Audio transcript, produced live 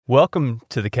Welcome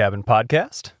to the Cabin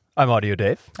Podcast. I'm Audio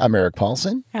Dave. I'm Eric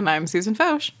Paulson. And I'm Susan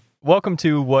Foch. Welcome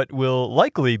to what will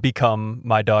likely become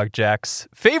my dog Jack's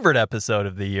favorite episode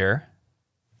of the year.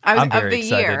 I'm very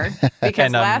excited. Year,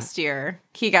 because last year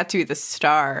he got to be the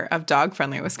star of Dog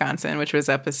Friendly Wisconsin, which was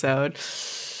episode...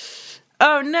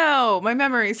 Oh no, my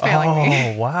memory's failing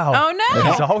me. Oh, wow. Oh no.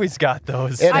 He's always got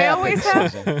those. I always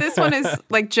have. This one is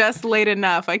like just late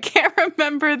enough. I can't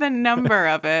remember the number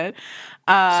of it.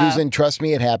 Susan, trust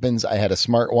me, it happens. I had a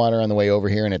smart water on the way over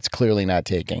here, and it's clearly not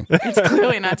taking. It's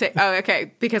clearly not taking. Oh,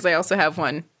 okay, because I also have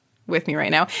one with me right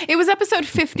now. It was episode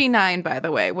 59, by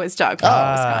the way, was Dog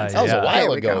Friendly Wisconsin. That was a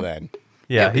while ago then.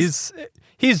 Yeah,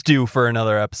 he's due for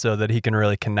another episode that he can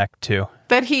really connect to.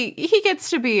 But he gets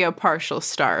to be a partial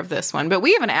star of this one. But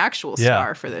we have an actual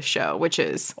star for this show, which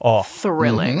is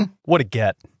thrilling. Mm-hmm. What a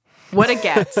get. What a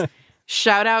get.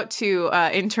 Shout out to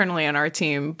internally on our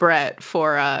team, Brett,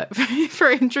 for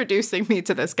introducing me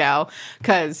to this gal,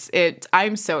 because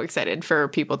I'm so excited for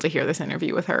people to hear this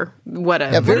interview with her. What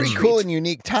a very treat. Cool and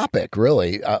unique topic,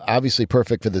 really. Obviously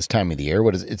perfect for this time of the year.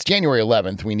 It's January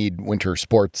 11th. We need winter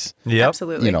sports. Yep.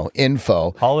 Absolutely.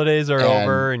 Info. Holidays are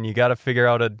over, and you got to figure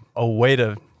out a way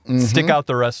to stick out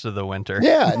the rest of the winter.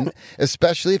 Yeah, and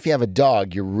especially if you have a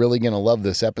dog, you're really going to love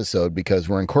this episode because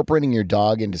we're incorporating your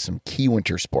dog into some key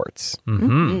winter sports.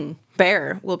 Mm-hmm.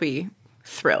 Bear will be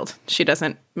thrilled. She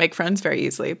doesn't make friends very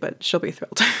easily, but she'll be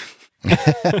thrilled.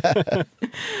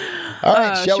 All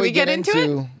right, shall we get into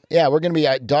it? Yeah, we're going to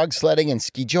be dog sledding and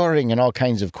skijoring and all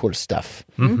kinds of cool stuff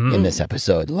in this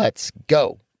episode. Let's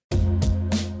go.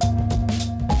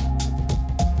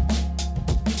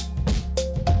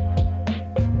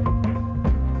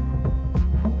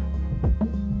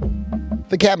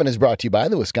 The Cabin is brought to you by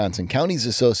the Wisconsin Counties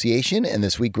Association, and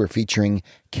this week we're featuring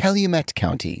Calumet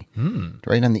County,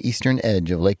 right on the eastern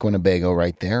edge of Lake Winnebago,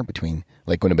 right there between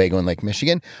Lake Winnebago and Lake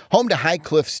Michigan, home to High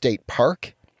Cliff State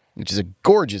Park, which is a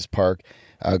gorgeous park.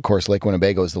 Of course, Lake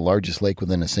Winnebago is the largest lake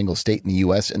within a single state in the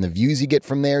U.S., and the views you get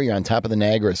from there, you're on top of the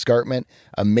Niagara Escarpment,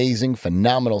 amazing,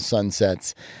 phenomenal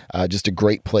sunsets, just a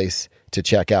great place to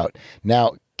check out.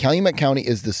 Now, Calumet County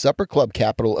is the supper club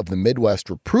capital of the Midwest.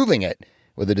 We're proving it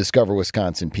with a Discover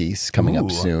Wisconsin piece coming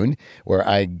up soon, where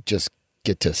I just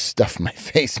get to stuff my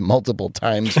face multiple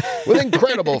times with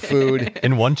incredible food.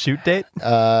 In one shoot date?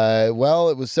 Well,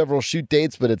 it was several shoot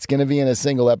dates, but it's going to be in a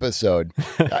single episode.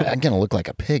 I'm going to look like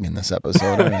a pig in this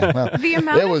episode. Well, the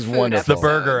amount it was of food wonderful. The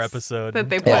burger episode that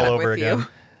they put all up over with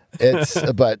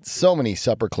again. But so many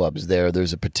supper clubs there.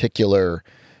 There's a particular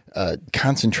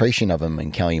concentration of them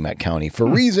in Calumet County. For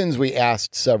reasons, we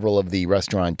asked several of the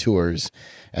restaurateurs,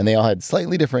 and they all had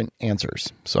slightly different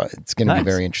answers. So it's going to be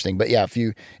very interesting. But yeah,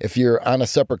 if you're on a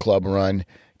supper club run,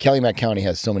 Calumet County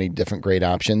has so many different great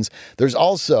options. There's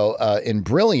also in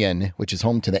Brillion, which is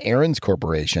home to the Aaron's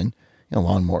Corporation,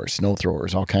 lawnmowers, snow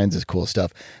throwers, all kinds of cool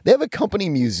stuff. They have a company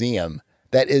museum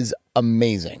that is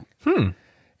amazing.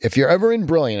 If you're ever in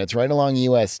Brillion, it's right along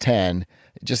US 10.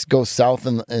 Just go south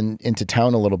and into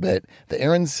town a little bit. The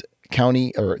Aaron's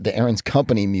County or the Aaron's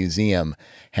Company Museum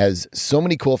has so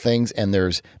many cool things, and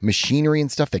there's machinery and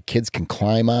stuff that kids can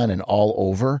climb on and all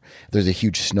over. There's a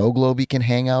huge snow globe you can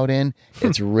hang out in.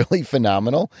 It's really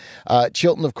phenomenal.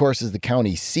 Chilton, of course, is the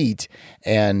county seat,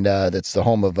 and that's the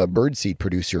home of a birdseed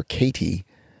producer, Katie.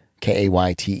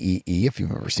 Kaytee, if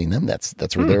you've ever seen them.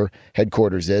 That's where their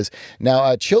headquarters is.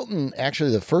 Now, Chilton,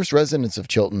 actually the first residents of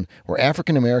Chilton were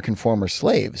African-American former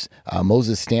slaves.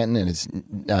 Moses Stanton and his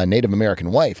Native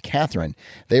American wife, Catherine.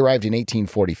 They arrived in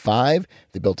 1845.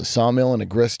 They built a sawmill and a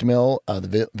grist mill.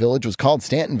 The village was called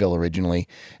Stantonville originally,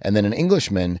 and then an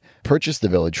Englishman purchased the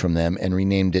village from them and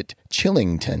renamed it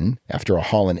Chillington after a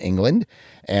hall in England.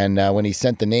 And when he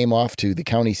sent the name off to the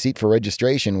county seat for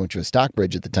registration, which was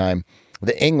Stockbridge at the time,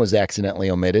 the ing was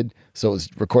accidentally omitted, so it was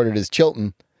recorded as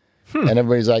Chilton. And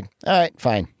everybody's like, all right,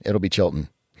 fine, it'll be Chilton.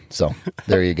 So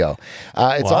there you go.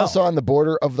 It's also on the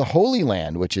border of the Holy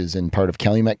Land, which is in part of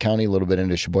Calumet County, a little bit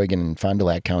into Sheboygan and Fond du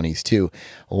Lac counties too.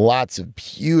 Lots of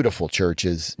beautiful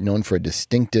churches, known for a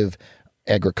distinctive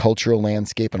agricultural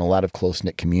landscape and a lot of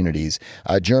close-knit communities.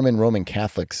 German Roman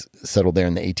Catholics settled there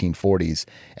in the 1840s,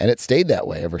 and it stayed that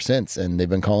way ever since. And they've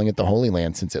been calling it the Holy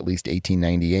Land since at least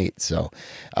 1898. So,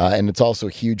 and it's also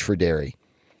huge for dairy.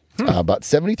 About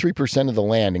 73% of the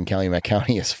land in Calumet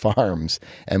County is farms,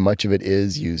 and much of it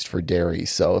is used for dairy.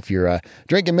 So if you're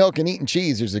drinking milk and eating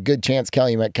cheese, there's a good chance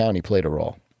Calumet County played a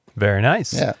role. Very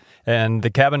nice. Yeah. And the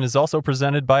cabin is also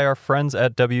presented by our friends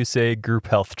at WCA Group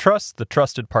Health Trust, the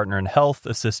trusted partner in health,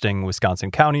 assisting Wisconsin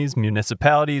counties,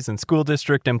 municipalities, and school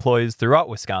district employees throughout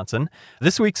Wisconsin.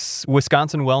 This week's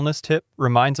Wisconsin Wellness Tip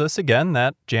reminds us again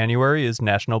that January is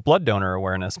National Blood Donor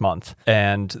Awareness Month,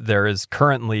 and there is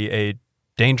currently a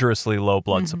dangerously low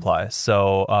blood supply.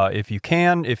 So if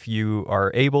you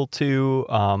are able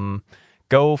to,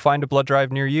 go find a blood drive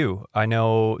near you. I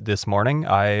know this morning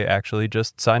I actually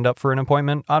just signed up for an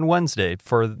appointment on Wednesday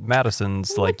for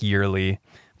Madison's yearly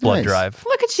blood drive.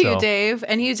 Look at you, Dave.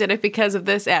 And you did it because of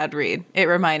this ad read. It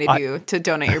reminded you to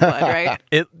donate your blood, right?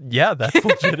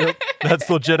 That's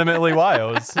legitimately why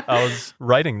I was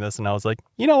writing this, and I was like,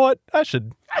 you know what? I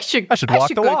should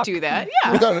walk the walk. Do that.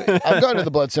 Yeah. I've gone to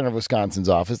the Blood Center of Wisconsin's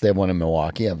office. They have one in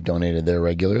Milwaukee. I've donated there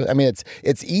regularly. I mean,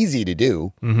 it's easy to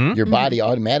do. Your body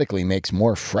automatically makes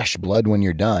more fresh blood when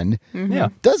you're done. Yeah.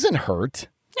 Doesn't hurt.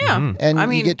 Yeah.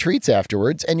 And you get treats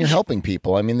afterwards, and you're helping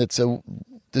people. I mean, it's a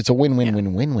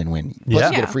win-win-win-win-win-win. Plus,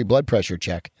 you get a free blood pressure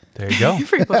check. There you go.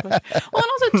 Free blood pressure. Well,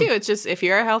 and also, too, it's just if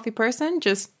you're a healthy person,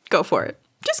 just go for it.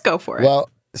 Just go for it. Well,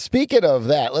 speaking of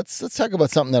that, let's talk about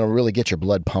something that'll really get your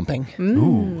blood pumping.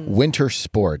 Ooh. Winter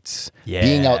sports. Yeah.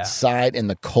 Being outside in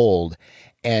the cold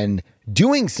and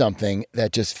doing something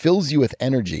that just fills you with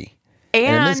energy.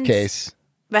 And in this case,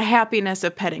 the happiness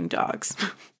of petting dogs.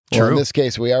 Well, in this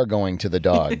case, we are going to the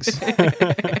dogs.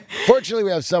 Fortunately,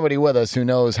 we have somebody with us who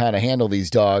knows how to handle these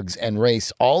dogs and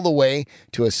race all the way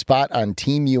to a spot on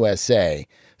Team USA.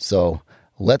 So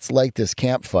let's light this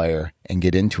campfire and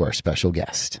get into our special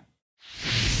guest.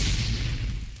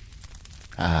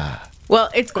 Well,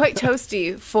 it's quite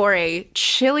toasty for a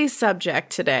chilly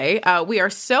subject today. We are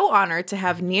so honored to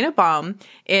have Niina Baum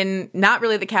in not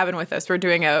really the cabin with us. We're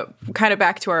doing a kind of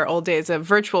back to our old days of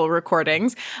virtual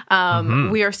recordings.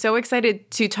 We are so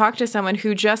excited to talk to someone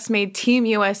who just made Team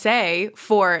USA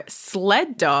for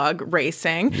sled dog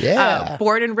racing. Yeah.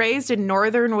 Born and raised in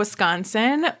northern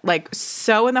Wisconsin,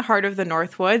 so in the heart of the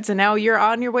Northwoods. And now you're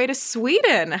on your way to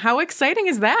Sweden. How exciting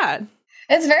is that?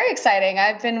 It's very exciting.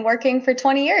 I've been working for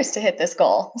 20 years to hit this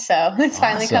goal. So it's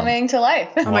finally coming to life.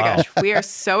 Oh my gosh. We are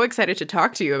so excited to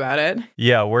talk to you about it.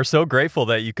 Yeah, we're so grateful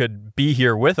that you could be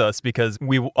here with us because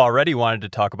we already wanted to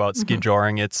talk about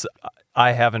Skijoring.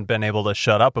 I haven't been able to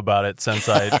shut up about it since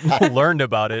I learned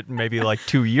about it maybe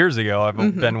 2 years ago. I've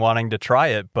been wanting to try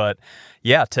it. But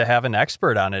yeah, to have an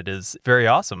expert on it is very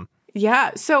awesome.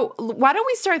 Yeah. So why don't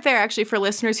we start there actually for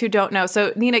listeners who don't know.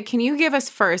 So Niina, can you give us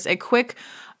first a quick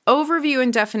overview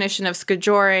and definition of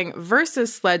Skijoring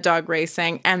versus sled dog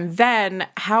racing, and then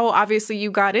how obviously you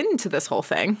got into this whole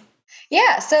thing?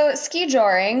 Yeah, so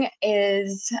Skijoring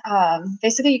is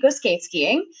basically you go skate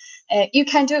skiing. You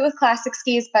can do it with classic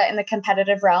skis, but in the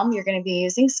competitive realm, you're going to be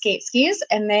using skate skis.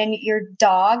 And then your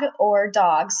dog or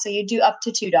dogs, so you do up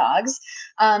to 2 dogs,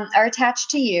 are attached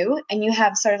to you, and you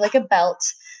have sort of like a belt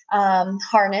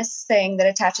harness thing that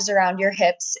attaches around your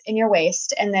hips and your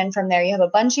waist. And then from there, you have a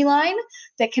bungee line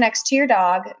that connects to your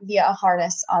dog via a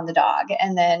harness on the dog.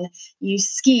 And then you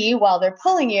ski while they're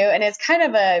pulling you. And it's kind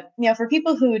of for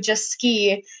people who just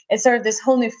ski, it's sort of this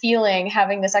whole new feeling,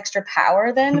 having this extra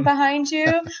power then behind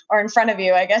you or in front of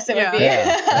you, I guess it would be.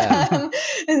 Yeah.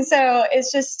 And so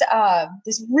it's just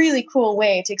this really cool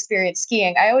way to experience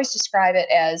skiing. I always describe it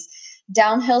as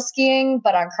downhill skiing,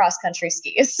 but on cross-country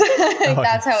skis.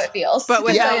 That's how it feels. But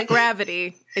without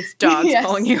gravity, it's dogs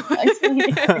pulling you.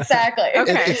 Exactly.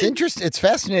 Okay. It's interesting. It's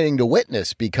fascinating to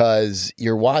witness because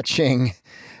you're watching.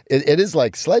 It is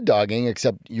like sled dogging,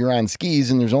 except you're on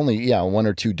skis and there's only 1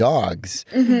 or 2 dogs.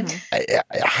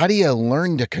 How do you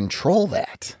learn to control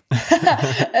that?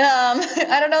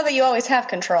 I don't know that you always have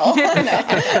control. No.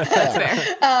 That's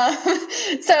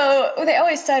fair. So they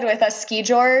always said with us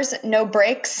skijors, no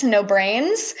brakes, no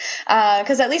brains.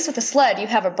 Because at least with a sled, you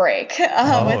have a brake.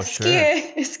 With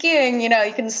skiing, you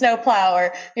can snowplow,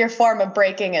 or your form of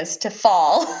braking is to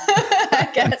fall. I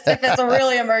guess if it's a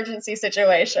really emergency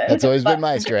situation. That's always been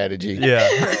my strategy. Yeah.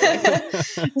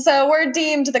 So we're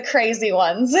deemed the crazy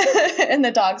ones in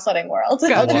the dog sledding world.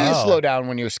 How do you slow down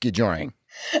when you're skijoring?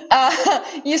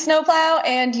 You snowplow,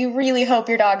 and you really hope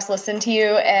your dogs listen to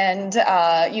you, and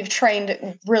you've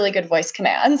trained really good voice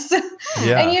commands.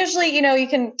 And usually, you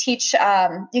can teach,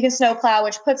 you can snowplow,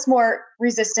 which puts more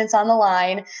resistance on the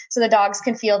line, so the dogs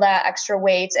can feel that extra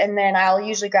weight. And then I'll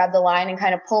usually grab the line and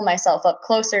kind of pull myself up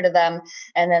closer to them,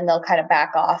 and then they'll kind of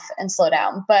back off and slow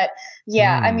down. But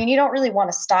I mean, you don't really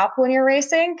want to stop when you're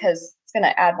racing because going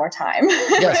to add more time.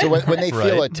 Yeah. So when they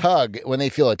feel a tug,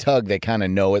 they kind of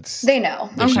know they know.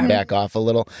 They should back off a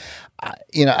little.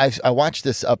 I watched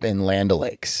this up in Land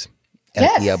O'Lakes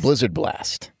at the Blizzard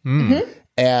Blast.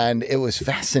 And it was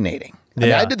fascinating I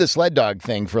mean, I did the sled dog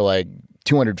thing for like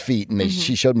 200 feet, and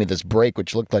she showed me this brake,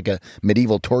 which looked like a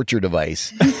medieval torture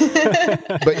device.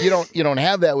 But you don't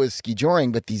have that with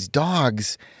Skijoring. But these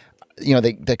dogs,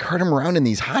 they cart them around in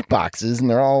these hot boxes, and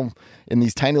they're all in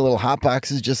these tiny little hot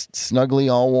boxes, just snugly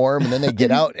all warm. And then they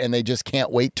get out, and they just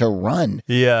can't wait to run.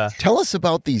 Yeah. Tell us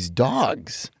about these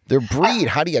dogs. Their breed.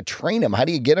 How do you train them? How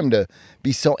do you get them to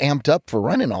be so amped up for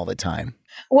running all the time?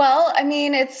 Well, I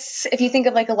mean, if you think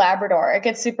of like a Labrador, it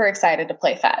gets super excited to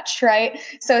play fetch, right?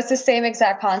 So it's the same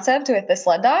exact concept with the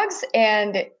sled dogs.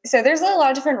 And so there's a lot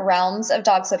of different realms of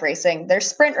dog sled racing. There's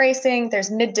sprint racing,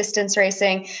 there's mid-distance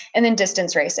racing, and then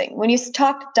distance racing. When you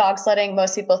talk dog sledding,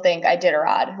 most people think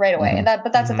Iditarod right away.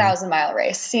 But that's a 1,000-mile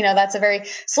race. That's a very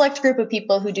select group of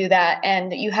people who do that.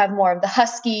 And you have more of the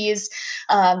huskies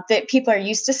that people are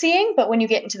used to seeing. But when you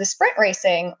get into the sprint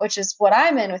racing, which is what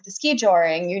I'm in with the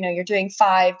Skijoring, you're doing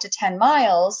 5 to 10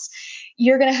 miles,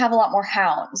 you're going to have a lot more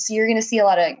hounds. You're going to see a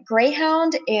lot of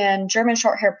greyhound and German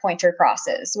short hair pointer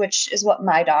crosses, which is what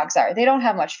my dogs are. They don't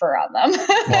have much fur on them.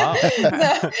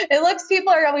 Wow. So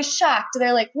people are always shocked.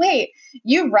 They're like, wait,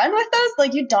 you run with those?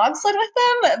 Like you dog sled with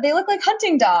them? They look like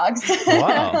hunting dogs.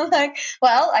 Wow. I'm like,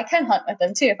 well, I can hunt with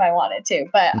them too if I wanted to.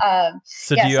 But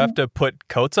so do you have to put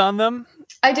coats on them?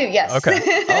 I do, yes.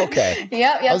 Okay.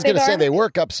 Yep. I was going to say they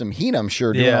work up some heat, I'm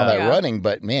sure, doing all that Yeah. running,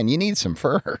 but man, you need some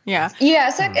fur. Yeah. Yeah,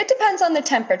 so it depends on the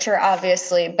temperature,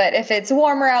 obviously. But if it's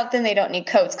warmer out, then they don't need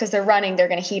coats because they're running, they're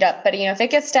going to heat up. But, if it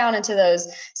gets down into those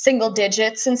single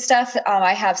digits and stuff,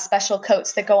 I have special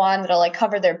coats that go on that'll like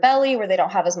cover their belly where they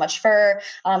don't have as much fur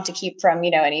to keep from,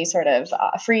 any sort of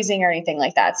freezing or anything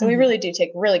like that. So we really do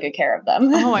take really good care of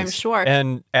them. Oh, I'm sure.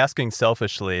 And asking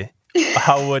selfishly,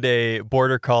 how would a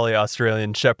Border Collie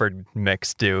Australian Shepherd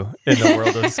mix do in the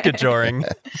world of Skijoring?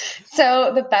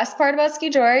 So the best part about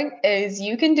Skijoring is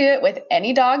you can do it with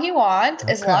any dog you want.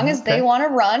 As long as they want to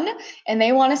run and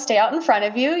they want to stay out in front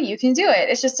of you, you can do it.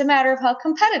 It's just a matter of how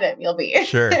competitive you'll be.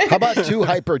 Sure. How about 2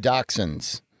 hyper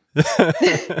dachshunds? You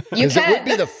Because it can. would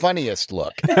be the funniest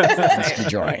look in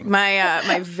Skijoring.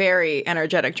 My very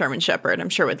energetic German Shepherd, I'm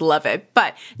sure would love it.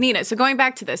 But Niina, so going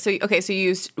back to this, so you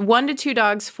used 1 to 2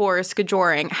 dogs for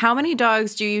Skijoring. How many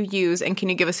dogs do you use, and can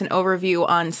you give us an overview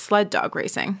on sled dog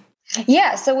racing?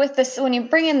 Yeah, so with this, when you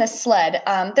bring in the sled,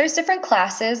 there's different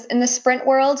classes. In the sprint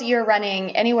world, you're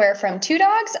running anywhere from 2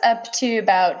 dogs up to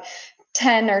about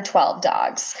 10 or 12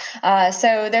 dogs.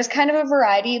 So there's kind of a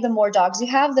variety. The more dogs you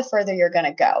have, the further you're going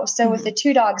to go. So with the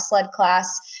 2-dog sled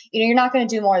class, you're not going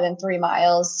to do more than 3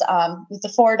 miles. With the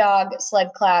 4-dog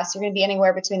sled class, you're going to be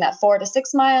anywhere between that 4 to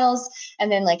 6 miles. And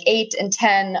then like 8 and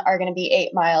 10 are going to be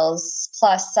 8 miles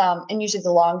plus. And usually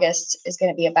the longest is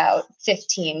going to be about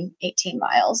 15, 18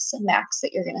 miles max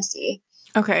that you're going to see.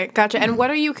 Okay, gotcha. And what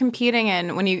are you competing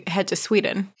in when you head to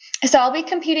Sweden? So I'll be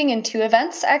competing in 2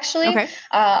 events, actually. Okay.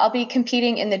 I'll be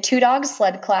competing in the 2-dog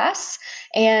sled class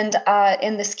and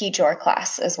in the Skijor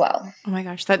class as well. Oh my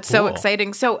gosh, that's so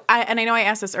exciting. So, I know I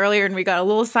asked this earlier and we got a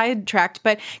little sidetracked,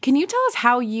 but can you tell us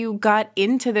how you got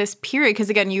into this period? Because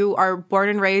again, you are born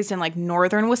and raised in like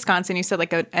northern Wisconsin. You said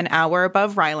like an hour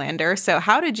above Rylander. So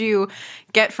how did you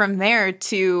get from there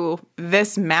to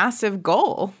this massive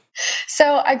goal?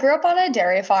 So I grew up on a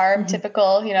dairy farm,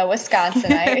 typical,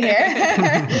 Wisconsinite here.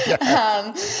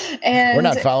 And We're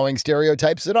not following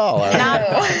stereotypes at all, are we? Not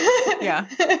yeah.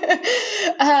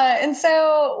 And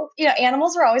so,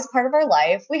 animals were always a part of our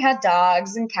life. We had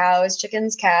dogs and cows,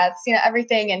 chickens, cats,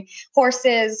 everything, and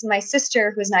horses. My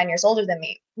sister, who's 9 years older than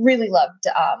me, really loved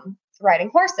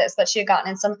riding horses, but she had gotten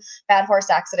in some bad horse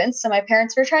accidents. So my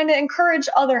parents were trying to encourage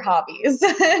other hobbies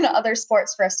and other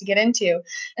sports for us to get into.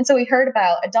 And so we heard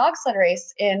about a dog sled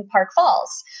race in Park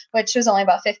Falls, which was only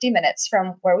about 50 minutes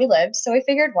from where we lived. So we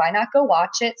figured, why not go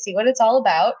watch it, see what it's all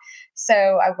about.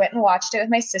 So I went and watched it with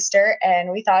my sister,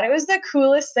 and we thought it was the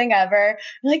coolest thing ever.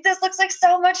 Like, this looks like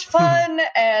so much fun,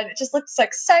 and it just looks so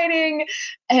exciting.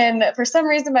 And for some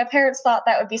reason, my parents thought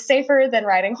that would be safer than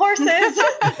riding horses.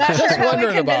 Just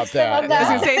wondering about that. I was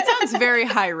going to say, it sounds very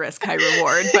high risk, high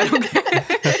reward, but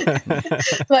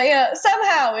okay. But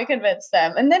somehow we convinced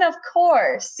them. And then, of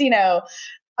course,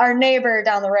 our neighbor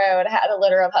down the road had a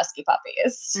litter of husky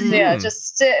puppies.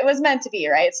 It was meant to be,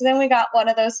 right? So then we got one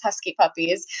of those husky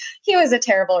puppies. He was a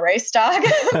terrible race dog,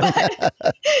 but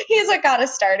he's what got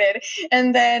us started.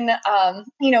 And then,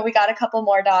 we got a couple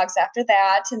more dogs after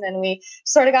that. And then we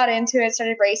sort of got into it,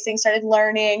 started racing, started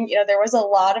learning. There was a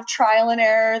lot of trial and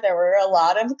error. There were a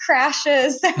lot of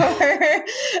crashes. There were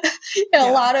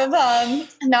a lot of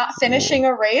not finishing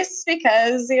a race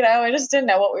because, we just didn't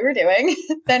know what we were doing.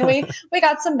 Then we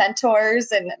got some some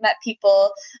mentors and met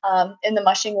people in the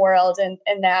mushing world. And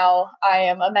now I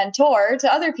am a mentor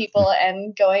to other people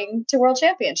and going to world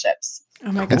championships.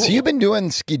 Oh my God. And so you've been doing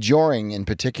skijoring in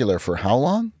particular for how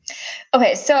long?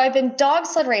 Okay, so I've been dog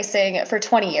sled racing for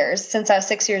 20 years, since I was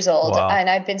 6 years old. Wow. And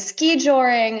I've been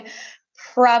skijoring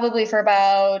probably for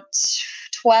about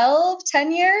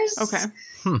 10 years.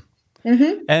 Okay.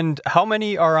 And how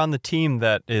many are on the team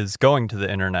that is going to the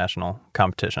international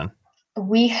competition?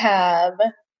 We have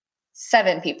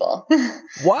 7 people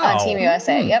Wow. on Team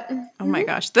USA. Yep. Oh my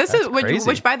gosh. This That's is, crazy.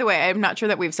 which by the way, I'm not sure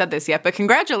that we've said this yet, but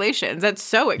congratulations. That's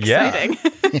so exciting.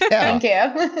 Yeah. Thank you.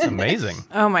 It's amazing.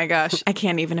 Oh my gosh. I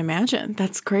can't even imagine.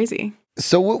 That's crazy.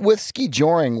 So with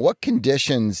skijoring, what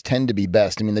conditions tend to be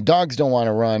best? I mean, the dogs don't want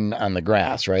to run on the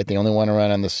grass, right? They only want to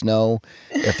run on the snow.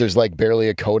 If there's like barely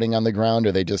a coating on the ground,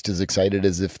 are they just as excited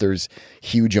as if there's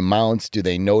huge amounts? Do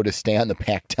they know to stay on the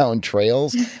packed down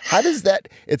trails? How does that,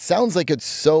 it sounds like it's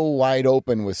so wide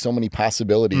open with so many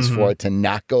possibilities for it to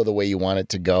not go the way you want it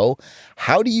to go.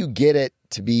 How do you get it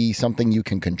to be something you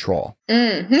can control?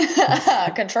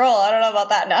 Control. I don't know about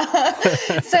that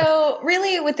now. So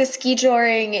really with the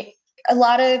skijoring, a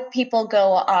lot of people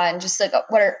go on just like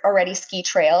what are already ski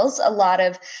trails. A lot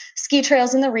of ski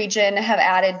trails in the region have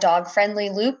added dog-friendly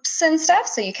loops and stuff,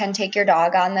 so you can take your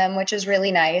dog on them, which is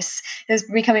really nice. It's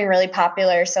becoming really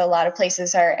popular, so a lot of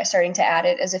places are starting to add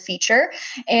it as a feature.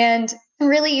 And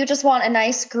really, you just want a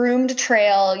nice groomed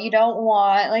trail. You don't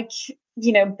want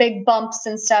big bumps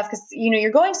and stuff, because you're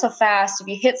going so fast. If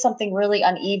you hit something really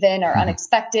uneven or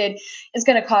unexpected, it's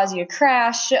going to cause you to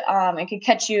crash. It could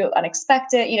catch you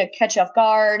unexpected, catch you off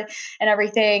guard and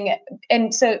everything.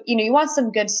 And so you want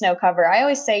some good snow cover. I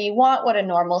always say you want what a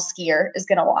normal skier is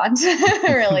going to want,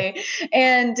 really.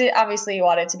 And obviously you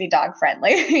want it to be dog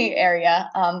friendly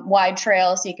area, wide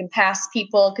trail so you can pass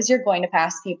people, because you're going to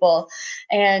pass people.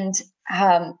 And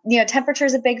temperature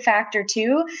is a big factor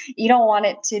too. You don't want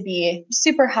it to be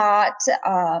super hot,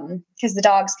 because the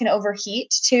dogs can overheat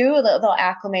too. They'll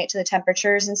acclimate to the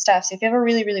temperatures and stuff. So if you have a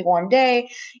really, really warm day,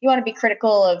 you want to be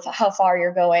critical of how far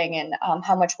you're going and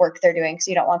how much work they're doing, because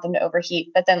you don't want them to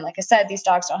overheat. But then, like I said, these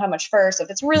dogs don't have much fur. So if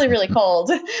it's really, really cold,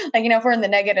 if we're in the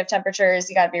negative temperatures,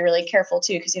 you got to be really careful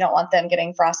too, because you don't want them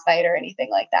getting frostbite or anything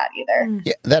like that either.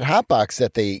 Yeah, that hot box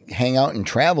that they hang out and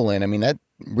travel in, I mean, that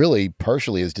really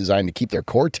partially is designed to keep their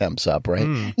core temps up,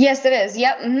 right? Yes, it is.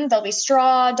 Yep. There'll be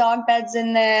straw dog beds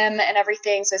in them and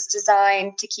everything. So it's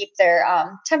designed to keep their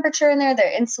temperature in there.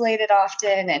 They're insulated often,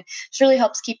 and it really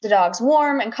helps keep the dogs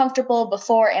warm and comfortable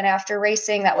before and after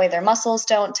racing. That way their muscles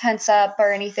don't tense up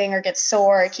or anything or get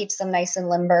sore. It keeps them nice and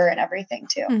limber and everything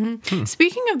too.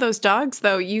 Speaking of those dogs,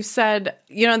 though, you said,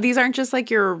 these aren't just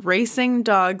like your racing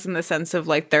dogs in the sense of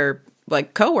like they're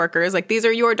like coworkers. Like these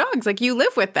are your dogs. Like you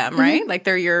live with them, right? Like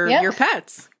they're your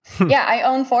pets. Yeah, I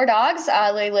own 4 dogs.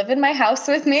 They live in my house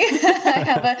with me.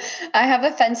 I have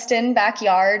a fenced-in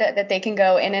backyard that they can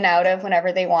go in and out of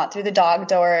whenever they want through the dog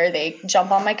door. They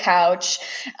jump on my couch.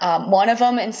 One of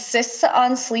them insists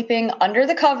on sleeping under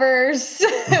the covers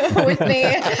with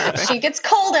me. She gets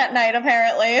cold at night,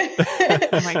 apparently.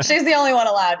 She's the only one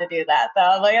allowed to do that,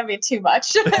 though. That'd be too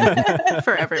much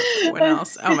for everyone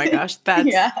else. Oh my gosh,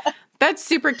 That's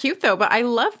super cute, though. But I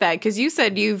love that, because you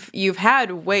said you've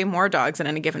had way more dogs at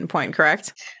any given point,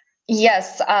 correct?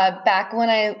 Yes. Back when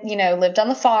I, lived on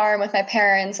the farm with my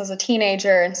parents as a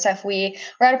teenager and stuff, we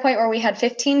were at a point where we had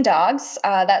 15 dogs.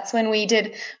 That's when we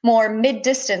did more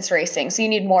mid-distance racing. So you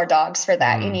need more dogs for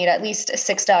that. You need at least a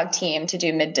 6-dog team to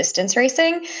do mid-distance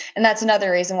racing. And that's another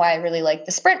reason why I really like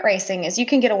the sprint racing, is you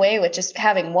can get away with just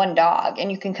having 1 dog and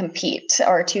you can compete,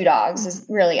 or 2 dogs is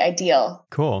really ideal.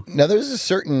 Cool. Now, there's a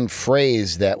certain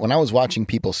phrase that when I was watching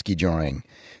people skijoring,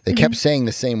 they kept saying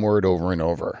the same word over and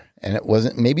over. And it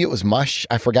wasn't, maybe it was mush.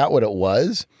 I forgot what it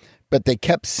was, but they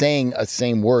kept saying a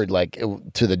same word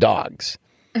to the dogs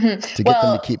to get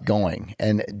them to keep going.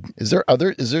 And is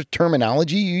there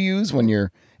terminology you use when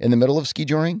you're in the middle of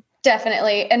skijoring?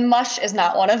 Definitely. And mush is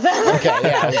not one of them. Okay,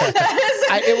 yeah.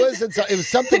 It was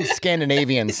something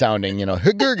Scandinavian sounding,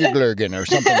 hugurgurgurgen or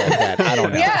something like that. I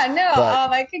don't know. Yeah, no,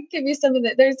 I could give you some of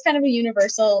the, there's kind of a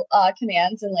universal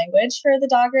commands and language for the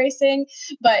dog racing.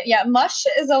 But yeah, mush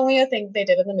is only a thing they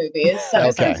did in the movies. So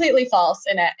it's completely false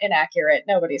and inaccurate.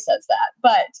 Nobody says that.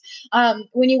 But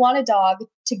when you want a dog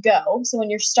to go, so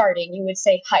when you're starting, you would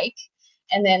say hike.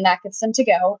 and then that gets them to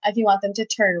go. If you want them to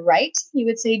turn right, you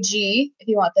would say G. If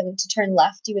you want them to turn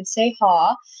left, you would say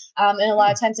ha. And a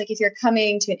lot of times, like if you're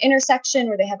coming to an intersection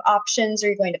where they have options, or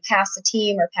you're going to pass a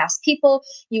team or pass people,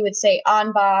 you would say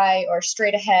on by or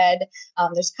straight ahead.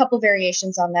 There's a couple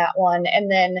variations on that one. And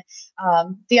then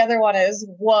the other one is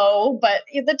whoa, but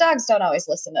the dogs don't always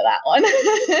listen to that one.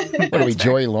 What are we,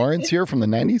 Joey Lawrence here from the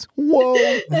 90s? Whoa.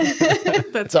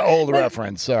 That's an old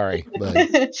reference, sorry. But.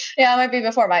 Yeah, it might be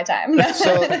before my time.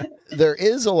 So there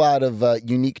is a lot of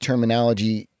unique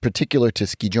terminology particular to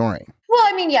skijoring. Well,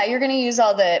 I mean, yeah, you're going to use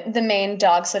all the main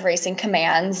dog sled racing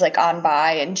commands like on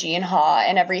by and G and ha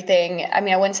and everything. I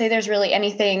mean, I wouldn't say there's really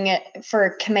anything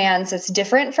for commands that's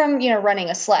different from, running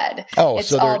a sled. Oh, it's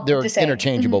so they're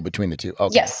interchangeable between the two.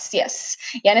 Okay. Yes.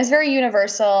 Yeah, and it's very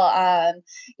universal.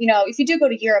 If you do go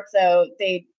to Europe, though,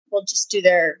 they will just do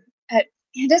their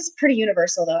it is pretty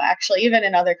universal, though, actually, even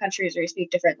in other countries where you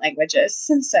speak different languages.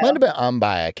 So. Might have been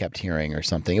ambai I kept hearing or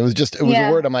something. It was a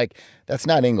word I'm like, that's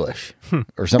not English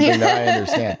or something that I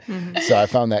understand. So I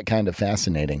found that kind of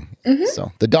fascinating. So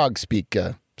the dogs speak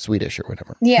Swedish or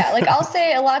whatever. Yeah, like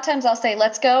a lot of times I'll say,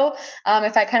 let's go.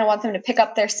 If I kind of want them to pick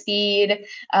up their speed,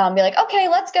 be like, okay,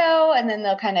 let's go. And then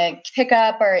they'll kind of pick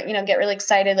up or, get really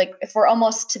excited. Like if we're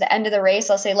almost to the end of the race,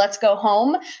 I'll say, let's go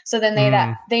home. So then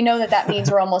they know that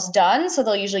means we're almost done. So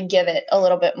they'll usually give it a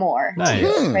little bit more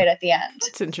right at the end.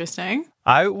 That's interesting.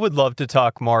 I would love to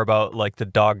talk more about like the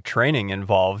dog training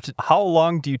involved. How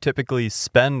long do you typically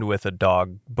spend with a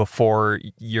dog before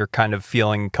you're kind of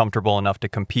feeling comfortable enough to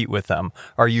compete with them?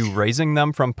 Are you raising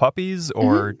them from puppies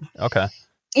or okay?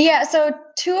 Yeah, so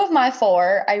 2 of my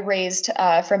 4 I raised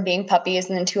from being puppies,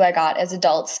 and then 2 I got as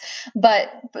adults. But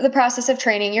the process of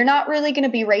training, you're not really going to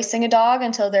be racing a dog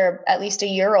until they're at least a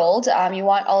year old. You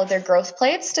want all of their growth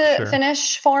plates to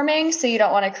finish forming, so you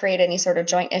don't want to create any sort of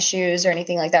joint issues or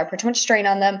anything like that, put too much strain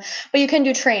on them. But you can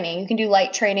do training. You can do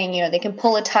light training. They can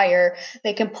pull a tire,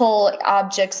 they can pull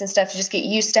objects and stuff to just get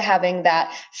used to having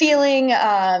that feeling,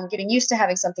 getting used to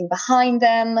having something behind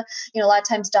them. A lot of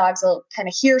times dogs will kind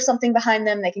of hear something behind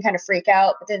them. They can kind of freak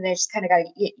out, but then they just kind of got to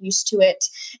get used to it.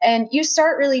 And you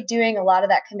start really doing a lot of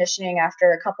that conditioning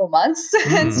after a couple months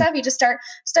and stuff. You just start,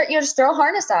 just throw a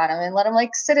harness on them and let them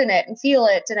like sit in it and feel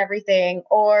it and everything.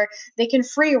 Or they can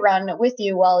free run with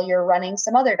you while you're running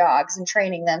some other dogs and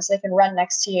training them, so they can run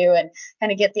next to you and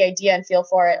kind of get the idea and feel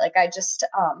for it. Like I just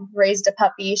raised a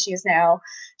puppy. She's now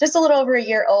just a little over a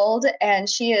year old, and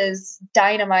she is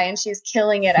dynamite and she's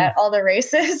killing it at all the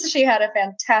races. She had a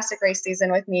fantastic race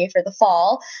season with me for the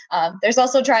fall. There's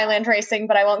also dry land racing,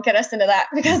 but I won't get us into that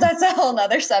because that's a whole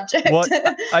nother subject. Well,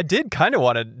 I did kind of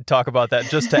want to talk about that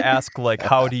just to ask, like,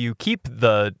 how do you keep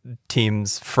the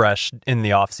teams fresh in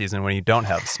the off season when you don't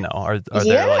have snow? Are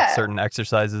there like certain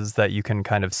exercises that you can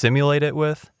kind of simulate it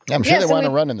with? I'm sure they want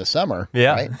to run in the summer.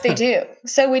 Yeah, right? They do.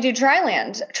 So we do dry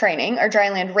land training or dry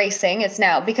land racing. It's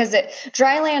now because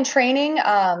dry land training,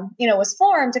 was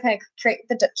formed to kind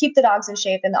of keep the dogs in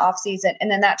shape in the off season, and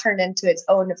then that turned into its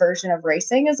own version of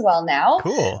racing as well now.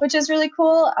 Cool. Which is really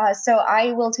cool. So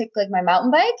I will take like my mountain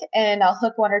bike and I'll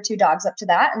hook 1 or 2 dogs up to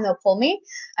that, and they'll pull me,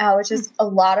 which is a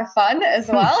lot of fun as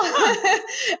well.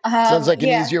 Sounds like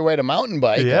an easier way to mountain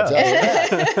bike. Yeah. I'll tell you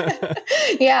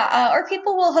that. Yeah. Or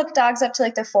people will hook dogs up to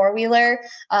like their 4-wheeler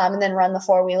and then run the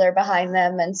 4-wheeler behind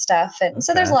them and stuff. And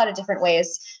so there's a lot of different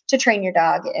ways to train your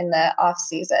dog in the off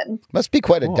season. Must be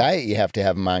quite a diet you have to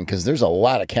have them on, because there's a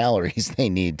lot of calories they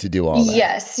need to do all that.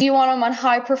 Yes. You want them on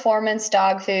high performance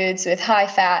dog foods with high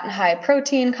fat and high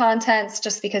protein contents,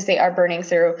 just because they are burning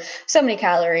through so many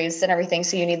calories and everything.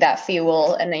 So you need that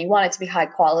fuel, and then you want it to be high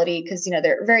quality because,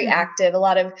 they're very active. A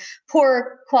lot of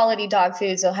poor quality dog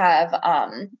foods will have,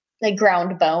 like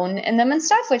ground bone in them and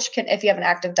stuff, which can, if you have an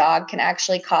active dog, can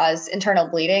actually cause internal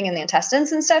bleeding in the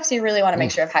intestines and stuff. So you really want to make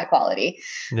sure you have high quality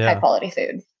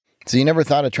food. So you never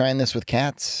thought of trying this with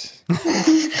cats?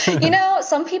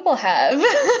 Some people have.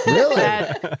 Really?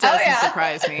 That doesn't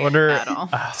surprise me at all.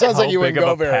 Sounds like you wouldn't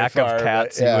go very far. How big of a pack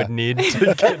of cats you would need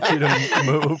to get you to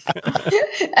move?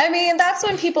 I mean, that's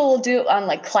when people will do it on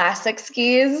like classic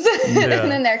skis,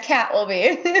 and then their cat will be.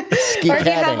 Or if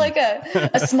you have like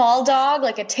a small dog,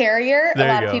 like a terrier, a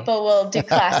lot of people will do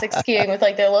classic skiing with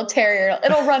like their little terrier.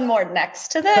 It'll run more next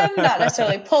to them, not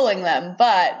necessarily pulling them,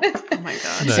 but oh my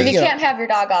gosh. If you can't have your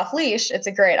dog off leash, it's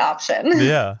a great option.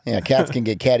 Yeah. Yeah, cats can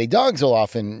get catty. Dogs will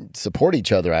often support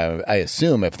each other, I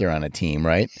assume, if they're on a team,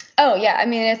 right? Oh, yeah. I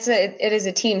mean, it is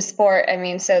a team sport. I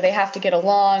mean, so they have to get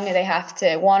along. They have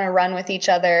to want to run with each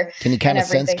other. Can you kind of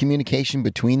sense communication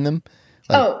between them?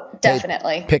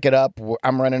 Definitely. Hey, pick it up.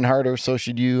 I'm running harder, so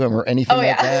should you, or anything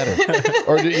like that?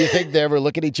 Or do you think they ever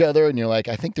look at each other and you're like,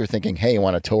 I think they're thinking, hey, you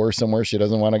want to tow her somewhere she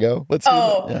doesn't want to go? Let's do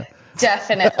that. Yeah.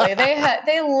 Definitely.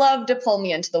 They love to pull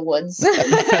me into the woods. Oh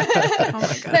my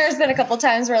gosh. There's been a couple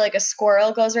times where like a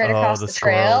squirrel goes right across the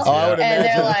trail and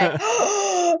they're like,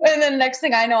 and then next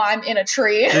thing I know, I'm in a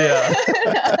tree.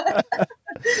 Yeah.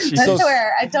 I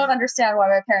swear, I don't understand why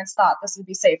my parents thought this would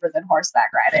be safer than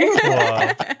horseback riding.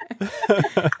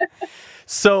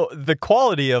 So the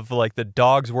quality of like the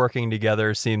dogs working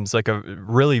together seems like a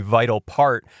really vital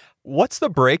part. What's the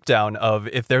breakdown of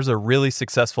if there's a really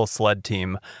successful sled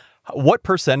team? What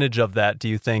percentage of that do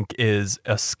you think is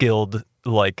a skilled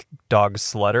like dog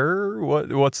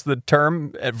sledder? What's the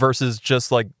term versus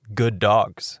just like good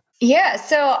dogs? Yeah,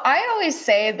 so I always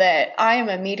say that I am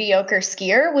a mediocre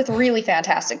skier with really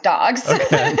fantastic dogs.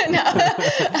 Okay.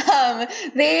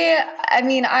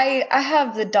 I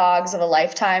have the dogs of a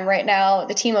lifetime right now,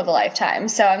 the team of a lifetime.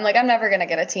 So I'm like, I'm never going to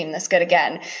get a team this good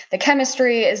again. The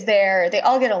chemistry is there. They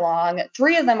all get along.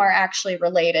 3 of them are actually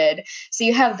related. So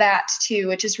you have that too,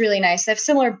 which is really nice. They have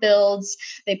similar builds.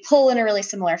 They pull in a really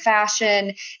similar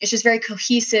fashion. It's just very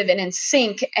cohesive and in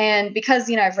sync. And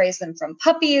because, I've raised them from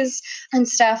puppies and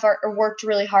stuff, or worked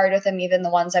really hard with them, even the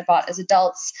ones I bought as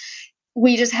adults,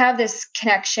 we just have this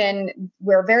connection.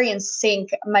 We're very in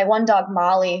sync. My one dog,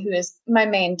 Molly, who is my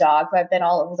main dog, who I've been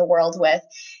all over the world with,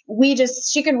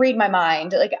 she can read my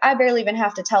mind. Like I barely even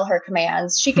have to tell her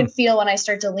commands. She can feel when I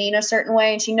start to lean a certain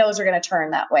way and she knows we're going to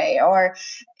turn that way. Or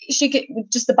she could,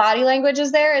 just the body language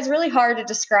is there. It's really hard to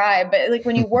describe, but like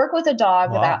when you work with a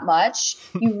dog that much,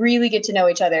 you really get to know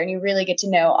each other and you really get to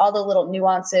know all the little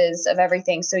nuances of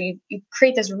everything. So you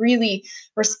create this really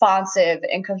responsive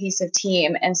and cohesive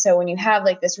team. And so when you have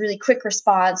like this really quick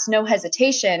response, no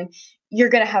hesitation, you're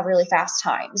going to have really fast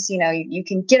times. You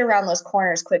can get around those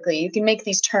corners quickly. You can make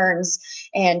these turns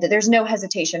and there's no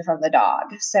hesitation from the dog.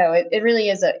 So it really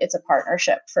is it's a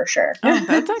partnership for sure. Oh,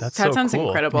 that so sounds cool.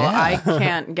 Incredible. Yeah. I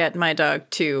can't get my dog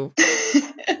to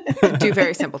do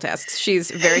very simple tasks. She's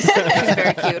very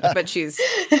cute, but she's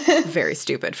very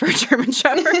stupid for a German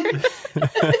Shepherd.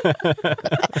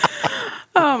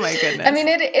 Oh my goodness. I mean,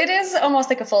 it is almost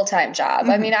like a full-time job.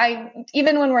 Mm-hmm. I mean,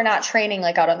 even when we're not training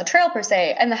like out on the trail per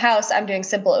se, in the house, I'm doing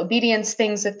simple obedience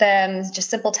things with them, just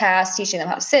simple tasks, teaching them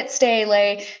how to sit, stay,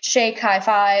 lay, shake, high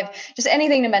five, just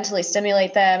anything to mentally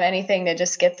stimulate them, anything to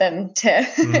just get them to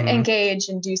engage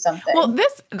and do something. Well,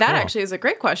 that actually is a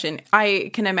great question.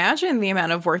 I can imagine the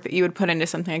amount of work that you would put into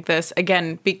something like this.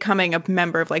 Again, becoming a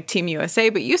member of like Team USA,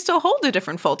 but you still hold a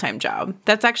different full-time job.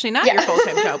 That's actually not your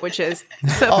full-time job, which is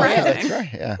surprising. Oh, yeah, that's right.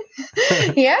 Yeah.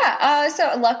 Yeah.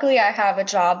 So luckily I have a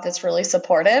job that's really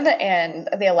supportive and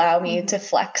they allow me to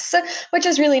flex, which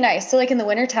is really nice. So like in the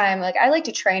wintertime, like I like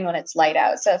to train when it's light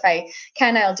out. So if I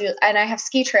can, I'll do, and I have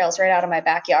ski trails right out of my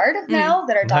backyard now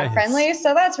that are dog friendly.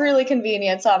 So that's really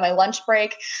convenient. So on my lunch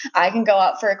break, I can go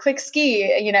out for a quick ski,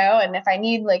 and if I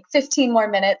need like 15 more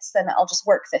minutes, then I'll just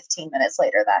work 15 minutes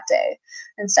later that day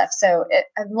and stuff. So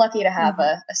I'm lucky to have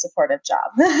a supportive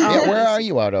job. Yeah, where are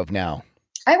you out of now?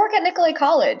 I work at Nicolet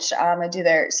College. I do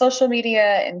their social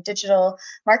media and digital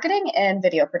marketing and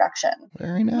video production.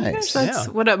 Very nice. That's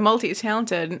what a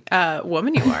multi-talented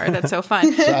woman you are. That's so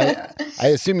fun. So I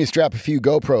assume you strap a few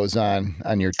GoPros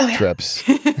on your trips.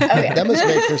 That must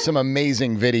make for some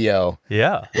amazing video.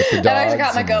 Yeah. With the dogs. And I've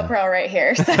got my GoPro right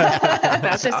here. So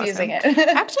that's just awesome. Using it.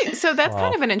 Actually, so that's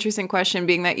kind of an interesting question,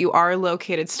 being that you are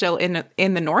located still in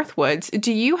the Northwoods.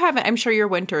 Do you have, I'm sure your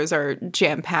winters are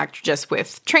jam-packed just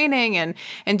with training and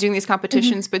doing these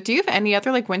competitions, but do you have any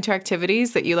other like winter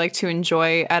activities that you like to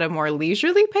enjoy at a more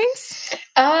leisurely pace?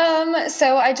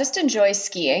 So I just enjoy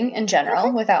skiing in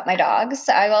general without my dogs.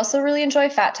 I also really enjoy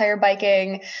fat tire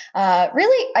biking.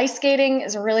 Really ice skating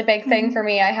is a really big thing for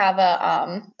me. I have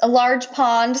a large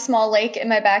pond, small lake in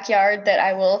my backyard that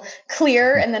I will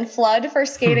clear and then flood for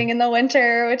skating in the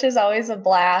winter, which is always a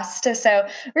blast. So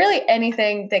really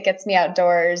anything that gets me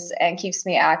outdoors and keeps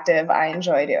me active, I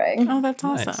enjoy doing. Oh, that's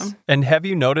awesome. Nice. And have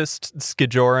you noticed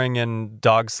skijoring and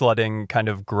dog sledding kind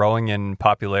of growing in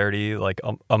popularity like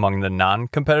among the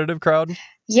non-competitive crowd?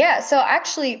 Yeah, so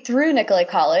actually through Nicolet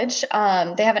College,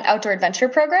 they have an outdoor adventure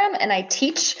program, and I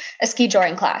teach a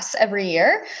skijoring class every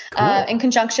year in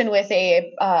conjunction with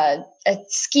a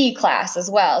ski class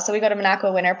as well. So we go to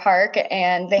Monaco Winter Park,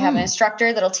 and they have an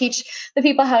instructor that'll teach the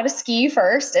people how to ski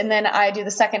first, and then I do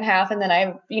the second half, and then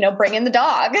I, bring in the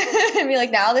dog and be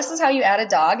like, now this is how you add a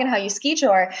dog and how you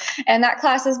skijor. And that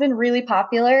class has been really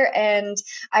popular, and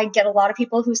I get a lot of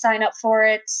people who sign up for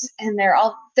it, and they're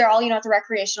all they're all, at the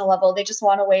recreational level. They just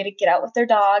want a way to get out with their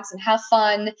dogs and have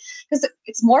fun, because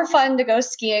it's more fun to go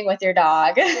skiing with your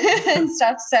dog and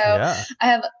stuff. So I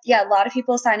have, a lot of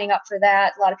people signing up for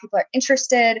that. A lot of people are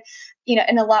interested,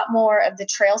 and a lot more of the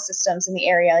trail systems in the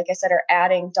area, like I said, are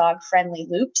adding dog-friendly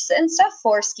loops and stuff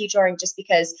for skijoring, just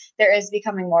because there is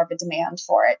becoming more of a demand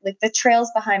for it. Like the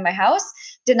trails behind my house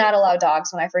did not allow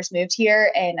dogs when I first moved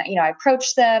here. And, I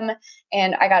approached them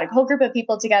and I got a whole group of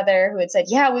people together who had said,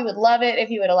 yeah, we would love it if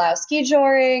you would allow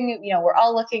skijoring. We're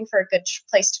all looking for a good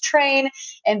place to train.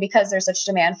 And because there's such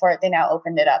demand for it, they now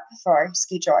opened it up for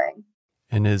skijoring.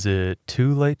 And is it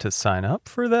too late to sign up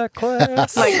for that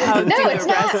class? Like, how do the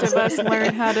rest of us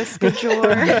learn how to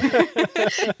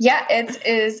skijore? Yeah, it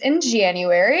is in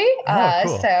January.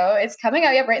 Cool. So it's coming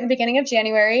out right in the beginning of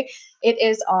January. It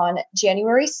is on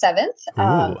January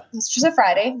 7th. It's just a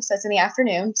Friday, so it's in the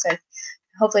afternoon. So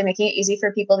hopefully making it easy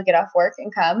for people to get off work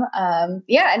and come. And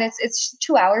it's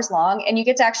 2 hours long, and you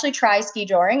get to actually try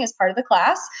skijoring as part of the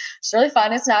class. It's really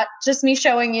fun. It's not just me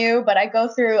showing you, but I go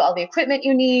through all the equipment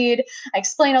you need. I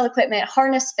explain all the equipment.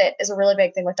 Harness fit is a really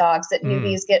big thing with dogs that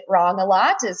newbies get wrong a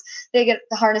lot, is they get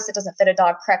the harness that doesn't fit a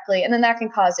dog correctly, and then that can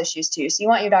cause issues too. So you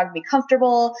want your dog to be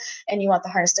comfortable, and you want the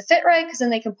harness to fit right, because then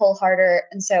they can pull harder.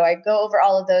 And so I go over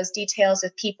all of those details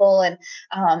with people and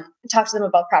talk to them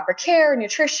about proper care,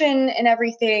 nutrition, and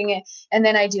everything. And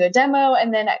then I do a demo,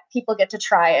 and then people get to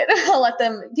try it.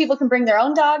 People can bring their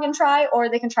own dog and try, or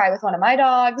they can try with one of my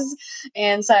dogs.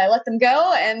 And so I let them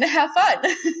go and have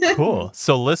fun. Cool.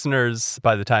 So listeners,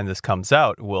 by the time this comes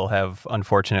out, will have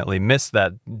unfortunately missed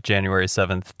that January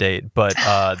 7th date, but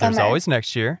there's always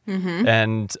next year. Mm-hmm.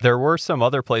 And there were some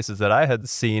other places that I had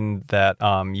seen that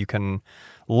you can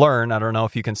learn. I don't know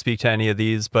if you can speak to any of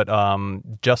these, but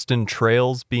Justin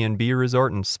Trails B&B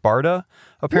Resort in Sparta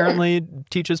apparently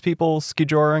teaches people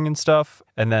skijoring and stuff.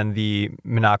 And then the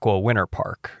Minocqua Winter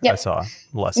Park, I saw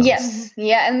lessons. Yes.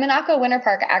 Yeah. And Minocqua Winter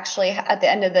Park actually, at the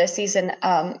end of the season,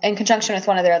 in conjunction with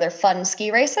one of their other fun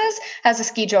ski races, has a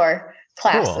skijor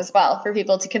class as well for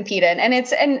people to compete in. And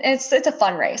it's a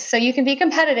fun race. So you can be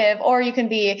competitive, or you can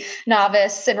be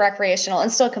novice and recreational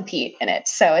and still compete in it.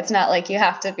 So it's not like you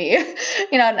have to be, at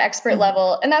an expert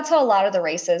level. And that's how a lot of the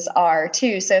races are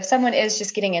too. So if someone is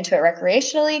just getting into it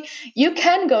recreationally, you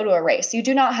can go to a race. You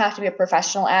do not have to be a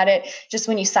professional at it. Just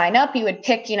when you sign up, you would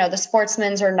pick, the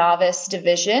sportsman's or novice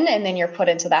division, and then you're put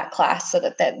into that class so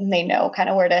that they know kind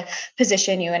of where to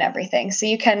position you and everything. So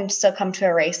you can still come to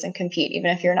a race and compete,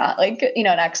 even if you're not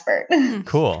an expert.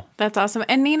 Cool. That's awesome.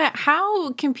 And Niina,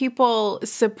 how can people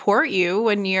support you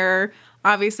when you're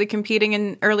obviously competing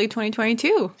in early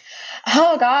 2022?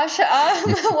 Oh gosh.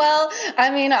 Well,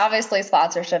 obviously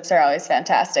sponsorships are always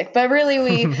fantastic, but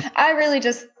really I really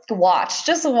just watch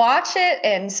it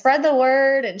and spread the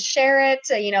word and share it.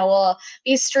 We'll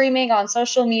be streaming on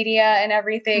social media and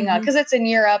everything, because it's in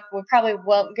Europe. We probably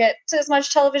won't get as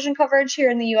much television coverage here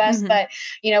in the US, but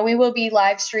we will be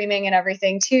live streaming and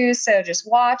everything too. So just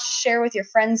watch, share with your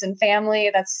friends and family.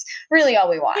 That's really all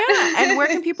we want. Yeah. And where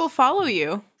can people follow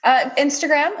you?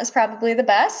 Instagram is probably the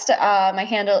best. My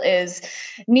handle is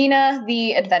Niina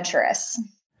the Adventurous.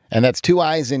 And that's 2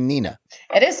 eyes in Niina.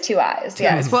 It is 2 eyes,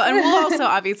 yes. Well, and we'll also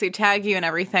obviously tag you and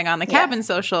everything on the cabin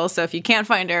social. So if you can't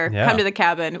find her, come to the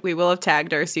cabin. We will have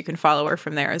tagged her so you can follow her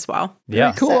from there as well.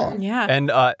 Yeah. Very cool. Yeah.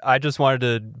 And I just wanted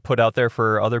to put out there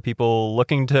for other people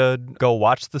looking to go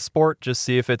watch the sport, just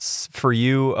see if it's for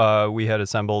you. We had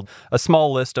assembled a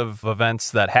small list of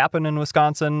events that happen in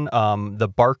Wisconsin. The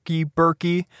Barky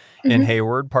Berkey in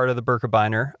Hayward, part of the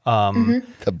Birkebeiner.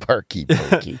 The Barky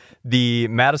Berkey. The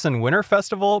Madison Winter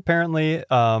Festival, apparently,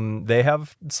 they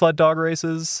have sled dog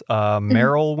races.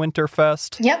 Merrill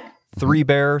Winterfest. Yep. Three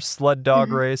Bear Sled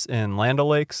Dog Race in Land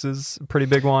O'Lakes is a pretty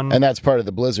big one. And that's part of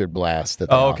the Blizzard Blast that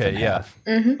they often have.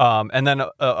 And then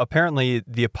apparently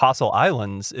the Apostle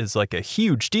Islands is like a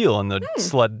huge deal in the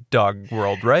sled dog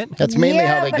world, right? That's mainly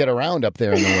how they get around up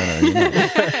there in the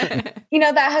winter.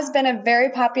 That has been a very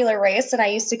popular race, and I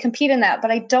used to compete in that,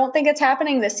 but I don't think it's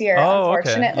happening this year,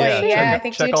 unfortunately. Okay. Yeah, I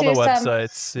think check due all to the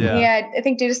websites. I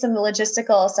think due to some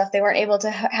logistical stuff, they weren't able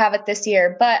to have it this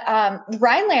year. But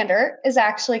Rhinelander is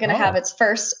actually going to have its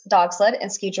first dog sled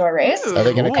and ski joy race. Are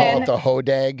they going to call it the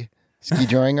Hodag ski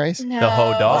joring race? No. The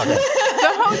Ho Dog.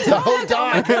 The Ho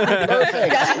Dog.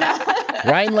 Perfect.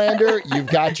 Rhinelander, you've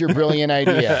got your brilliant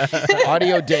idea.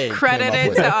 Audio Dave.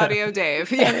 Credited to Audio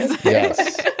Dave.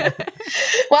 Yes.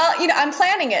 Well, I'm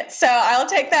planning it, so I'll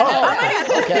take that.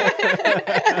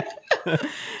 Okay.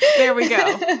 There we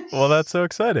go. Well, that's so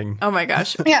exciting. Oh my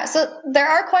gosh. Yeah, so there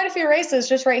are quite a few races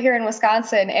just right here in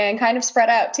Wisconsin and kind of spread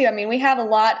out too. I mean, we have a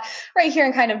lot right here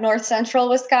in kind of north central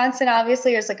Wisconsin.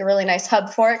 Obviously, there's like a really nice hub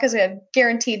for it because we have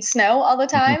guaranteed snow all the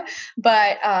time.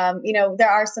 But, there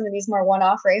are some of these more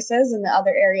one-off races in the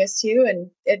other areas too. And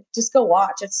just go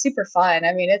watch. It's super fun.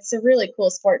 I mean, it's a really cool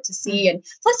sport to see. And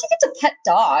plus you get to pet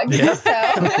dogs. Yeah.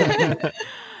 So.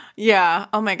 Yeah.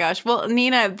 Oh my gosh. Well,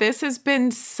 Niina, this has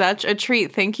been such a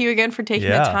treat. Thank you again for taking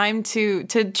the time to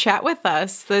chat with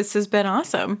us. This has been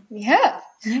awesome. Yeah.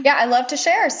 I love to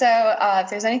share. So if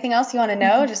there's anything else you want to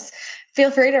know, just feel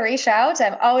free to reach out.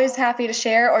 I'm always happy to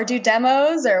share or do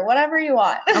demos or whatever you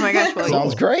want. Oh my gosh. Well,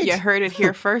 Sounds great. You heard it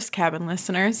here first, cabin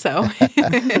listeners. So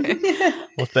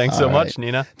Well, thanks so much,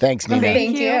 Niina. Thanks, Niina.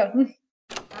 Thank you.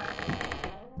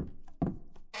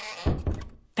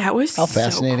 that was How so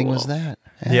fascinating cool. was that?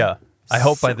 Yeah. I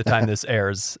hope by the time this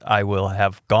airs, I will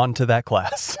have gone to that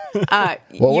class. Well,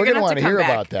 we're going to want to hear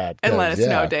about that. And let us 'cause,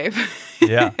 know, Dave.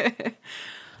 Yeah.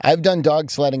 I've done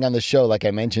dog sledding on the show, like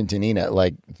I mentioned to Niina,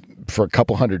 like for a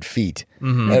couple 100 feet.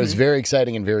 And it was very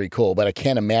exciting and very cool, but I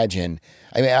can't imagine.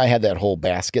 I mean, I had that whole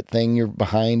basket thing you're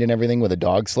behind and everything with a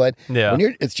dog sled. Yeah.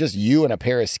 When it's just you and a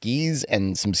pair of skis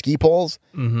and some ski poles,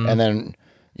 and then,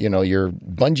 your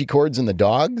bungee cords and the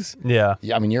dogs. Yeah.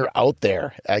 I mean, you're out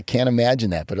there. I can't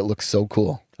imagine that, but it looks so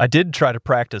cool. I did try to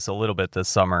practice a little bit this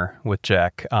summer with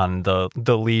Jack on the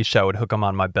leash. I would hook him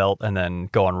on my belt and then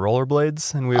go on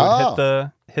rollerblades, and we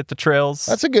would hit the trails.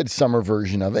 That's a good summer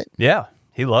version of it. Yeah,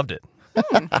 he loved it.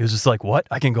 He was just like, "What?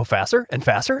 I can go faster and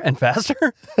faster and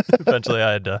faster." Eventually,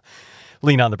 I had to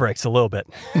lean on the brakes a little bit.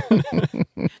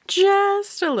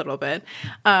 Just a little bit.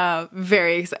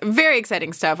 Very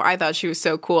exciting stuff. I thought she was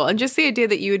so cool. And just the idea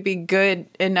that you would be good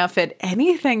enough at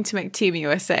anything to make Team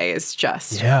USA is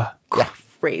just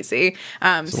crazy.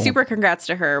 Super congrats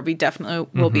to her. We definitely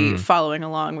will be following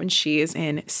along when she is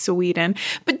in Sweden.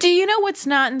 But do you know what's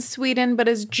not in Sweden but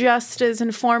is just as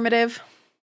informative?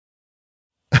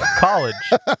 College.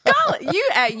 You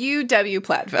at UW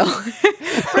Platteville.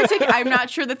 I'm not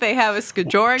sure that they have a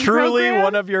Skijoring Truly program.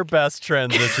 one of your best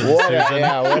transitions, What Susan.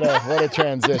 a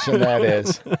transition that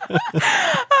is.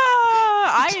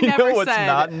 I You never know what's said.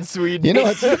 not in Sweden? You know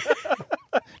what's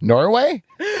Norway?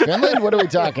 Finland? What are we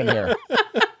talking here?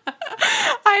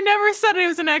 I never said I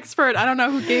was an expert. I don't know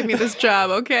who gave me this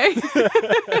job, okay?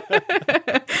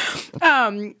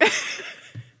 Well,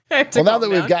 now that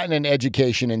we've gotten an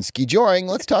education in skijoring,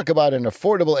 let's talk about an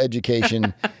affordable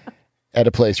education at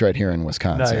a place right here in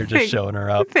Wisconsin. Now you're just showing her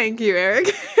up. Thank you,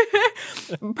 Eric.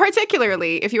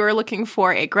 Particularly if you are looking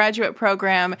for a graduate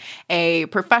program, a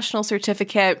professional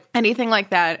certificate, anything like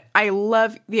that. I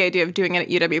love the idea of doing it at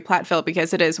UW Platteville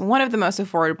because it is one of the most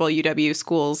affordable UW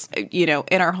schools,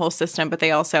 in our whole system. But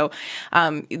they also,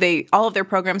 all of their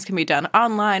programs can be done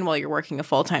online while you're working a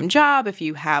full-time job. If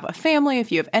you have a family,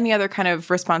 if you have any other kind of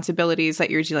responsibilities that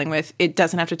you're dealing with, it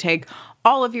doesn't have to take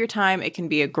all of your time. It can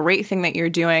be a great thing that you're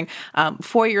doing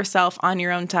for yourself on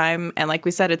your own time. And like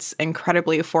we said, it's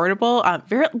incredibly affordable.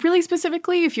 Really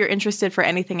specifically, if you're interested for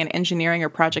anything in engineering or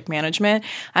project management,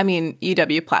 I mean,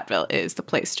 UW Platteville is the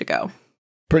place to go.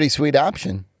 Pretty sweet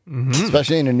option.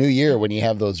 Especially in a new year when you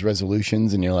have those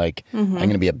resolutions and you're like, I'm going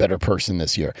to be a better person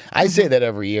this year. I say that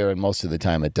every year, and most of the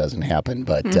time it doesn't happen.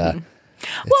 But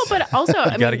But also,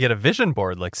 You got to get a vision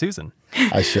board like Susan.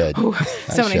 I should.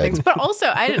 so many things. But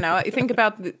also, I don't know. I think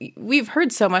about we've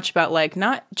heard so much about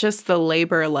not just the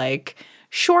labor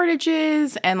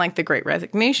shortages and the great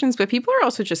resignations, but people are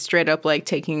also just straight up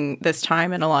taking this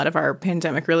time and a lot of our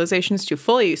pandemic realizations to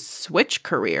fully switch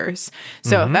careers.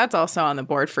 So that's also on the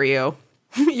board for you,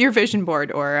 your vision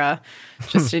board, or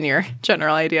just in your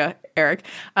general idea, Eric.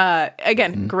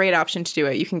 Again, great option to do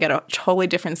it. You can get a totally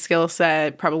different skill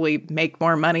set, probably make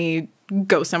more money,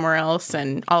 go somewhere else,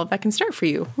 and all of that can start for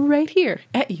you right here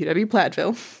at UW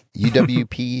Platteville.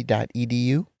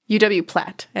 UWP.edu? UW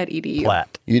Platt at EDU.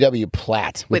 Platt. UW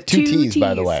Platt. With two T's,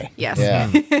 by the way. Yes. Yeah.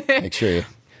 Make sure you.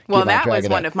 Well, that was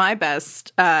one of my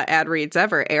best ad reads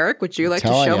ever. Eric, would you like to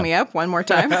show me up one more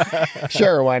time?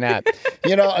 Sure, why not?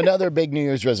 Another big New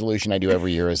Year's resolution I do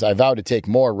every year is I vow to take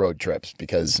more road trips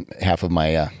because half of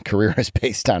my career is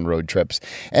based on road trips.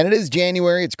 And it is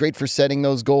January. It's great for setting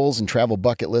those goals and travel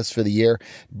bucket lists for the year.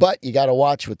 But you got to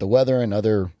watch with the weather and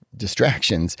other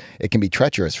distractions. It can be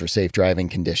treacherous for safe driving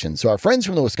conditions. So our friends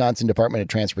from the Wisconsin Department of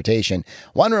Transportation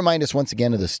want to remind us once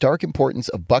again of the stark importance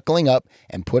of buckling up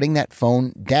and putting that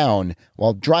phone down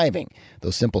while driving.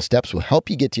 Those simple steps will help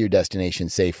you get to your destination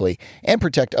safely and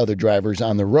protect other drivers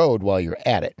on the road while you're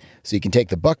at it. So you can take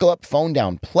the Buckle Up Phone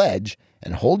Down pledge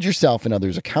and hold yourself and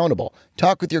others accountable.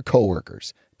 Talk with your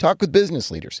coworkers. talk with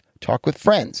business leaders, talk with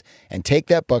friends, and take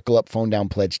that Buckle Up Phone Down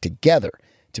pledge together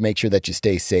to make sure that you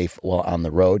stay safe while on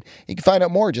the road. You can find out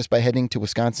more just by heading to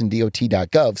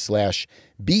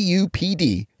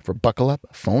wisconsindot.gov/BUPD for Buckle Up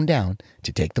Phone Down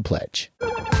to take the pledge.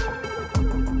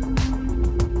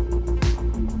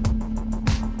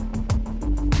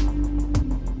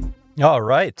 All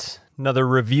right. Another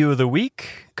review of the week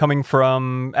coming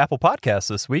from Apple Podcasts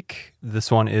this week.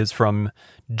 This one is from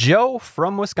Joe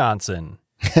from Wisconsin.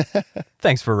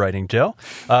 Thanks for writing, Joe.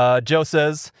 Joe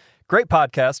says, great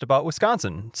podcast about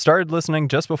Wisconsin. Started listening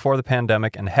just before the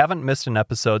pandemic and haven't missed an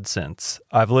episode since.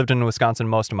 I've lived in Wisconsin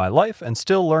most of my life and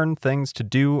still learn things to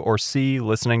do or see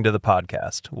listening to the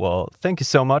podcast. Well, thank you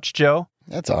so much, Joe.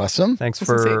 That's awesome. Thanks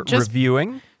for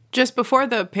reviewing. Just before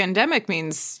the pandemic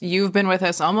means you've been with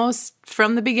us almost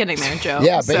from the beginning there, Joe.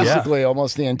 Yeah, basically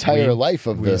almost the entire life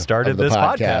of the We started this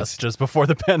podcast just before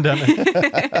the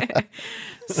pandemic.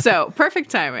 So, perfect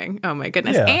timing. Oh, my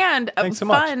goodness. Yeah, and thanks so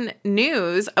fun much.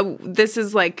 news. This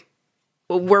is like,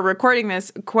 we're recording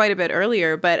this quite a bit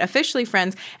earlier, but officially,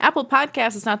 friends, Apple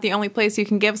Podcasts is not the only place you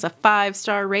can give us a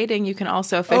 5-star rating. You can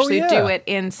also officially do it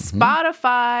in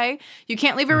Spotify. You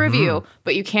can't leave a review,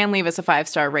 but you can leave us a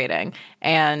 5-star rating.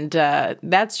 And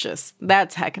that's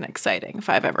heckin' exciting if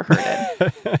I've ever heard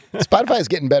it. Spotify is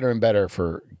getting better and better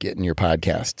for getting your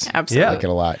podcasts. Absolutely. I like it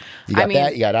a lot. You got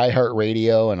that, you got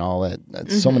iHeartRadio and all that.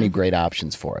 That's so many great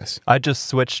options for us. I just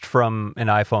switched from an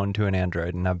iPhone to an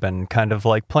Android, and I've been kind of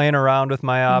like playing around with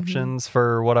my options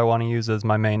for what I want to use as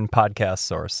my main podcast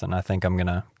source, and I think I'm going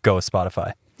to go with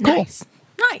Spotify. Nice.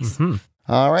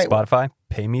 All right. Spotify,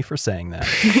 pay me for saying that.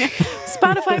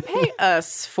 Spotify, pay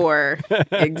us for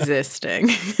existing.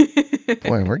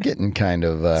 Boy, we're getting kind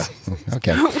of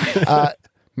okay.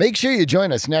 Make sure you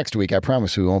join us next week. I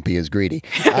promise we won't be as greedy.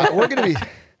 We're gonna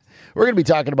be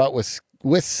talking about with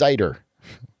cider.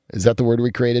 Is that the word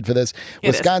we created for this?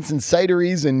 Wisconsin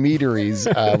cideries and meaderies.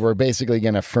 We're basically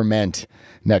going to ferment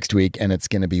next week, and it's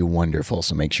going to be wonderful.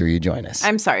 So make sure you join us.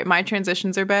 I'm sorry, my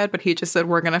transitions are bad, but he just said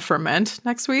we're going to ferment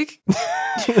next week.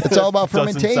 It's all about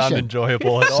fermentation. Doesn't sound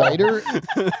enjoyable at all.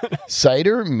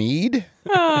 Cider, mead.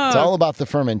 It's all about the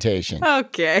fermentation.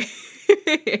 Okay.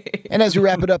 And as we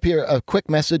wrap it up here, a quick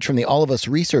message from the All of Us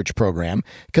Research Program,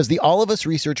 because the All of Us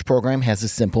Research Program has a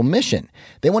simple mission.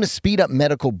 They want to speed up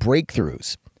medical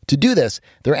breakthroughs. To do this,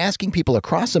 they're asking people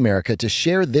across America to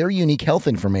share their unique health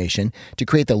information to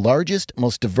create the largest,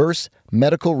 most diverse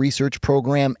medical research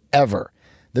program ever.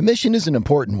 The mission is an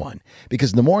important one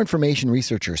because the more information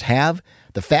researchers have,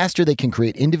 the faster they can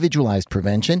create individualized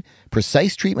prevention,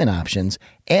 precise treatment options,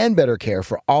 and better care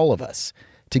for all of us.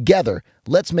 Together,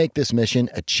 let's make this mission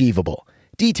achievable.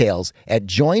 Details at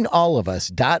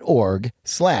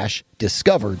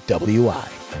joinallofus.org/discoverwi.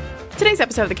 Today's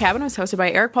episode of The Cabin was hosted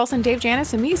by Eric Paulson, Dave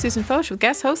Janis, and me, Susan Foch, with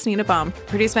guest host Niina Baum.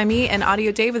 Produced by me and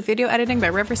Audio Dave, with video editing by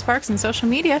River Sparks and social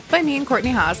media by me and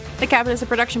Courtney Haas. The Cabin is a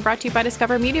production brought to you by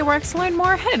Discover MediaWorks. To learn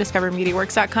more, head to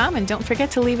discovermediaworks.com, and don't forget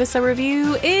to leave us a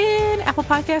review in Apple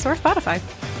Podcasts or Spotify.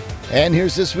 And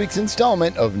here's this week's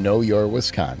installment of Know Your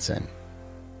Wisconsin.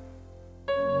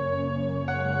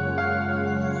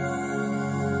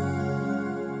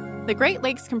 The Great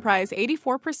Lakes comprise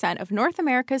 84% of North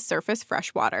America's surface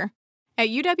freshwater. At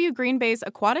UW Green Bay's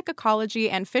Aquatic Ecology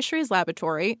and Fisheries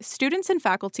Laboratory, students and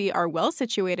faculty are well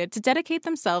situated to dedicate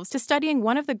themselves to studying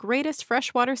one of the greatest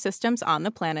freshwater systems on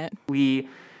the planet. We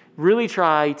really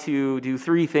try to do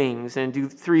three things and do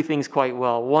three things quite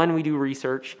well. One, we do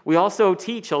research. We also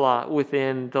teach a lot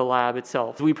within the lab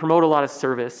itself. We promote a lot of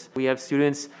service. We have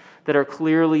students that are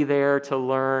clearly there to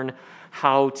learn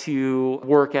how to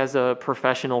work as a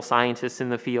professional scientist in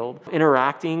the field.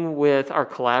 Interacting with our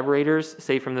collaborators,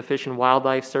 say from the Fish and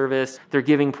Wildlife Service, they're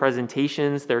giving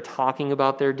presentations, they're talking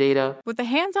about their data. With the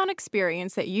hands-on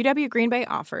experience that UW Green Bay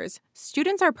offers,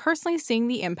 students are personally seeing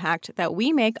the impact that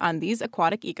we make on these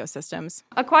aquatic ecosystems.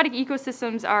 Aquatic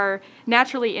ecosystems are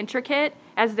naturally intricate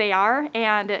as they are,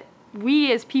 and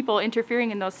we as people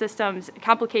interfering in those systems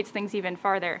complicates things even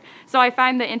farther. So I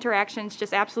find the interactions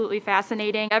just absolutely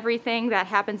fascinating. Everything that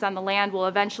happens on the land will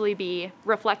eventually be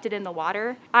reflected in the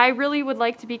water. I really would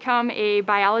like to become a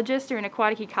biologist or an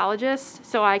aquatic ecologist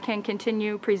so I can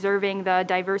continue preserving the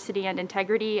diversity and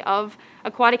integrity of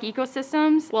aquatic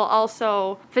ecosystems while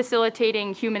also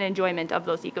facilitating human enjoyment of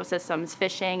those ecosystems,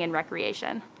 fishing and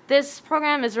recreation. This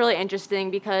program is really interesting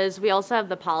because we also have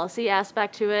the policy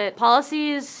aspect to it.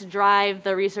 Policies drive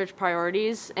the research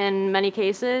priorities in many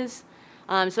cases.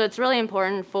 So it's really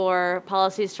important for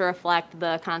policies to reflect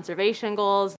the conservation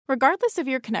goals. Regardless of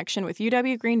your connection with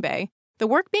UW Green Bay, The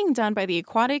work being done by the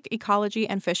Aquatic Ecology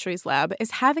and Fisheries Lab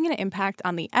is having an impact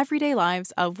on the everyday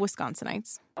lives of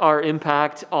Wisconsinites. Our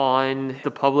impact on the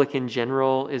public in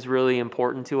general is really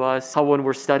important to us. How when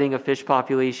we're studying a fish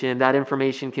population, that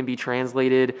information can be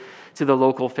translated to the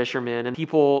local fishermen and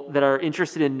people that are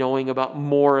interested in knowing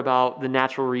more about the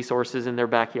natural resources in their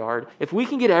backyard. If we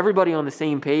can get everybody on the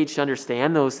same page to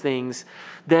understand those things,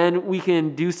 then we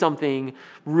can do something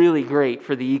really great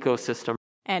for the ecosystem.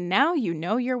 And now you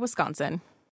know you're Wisconsin.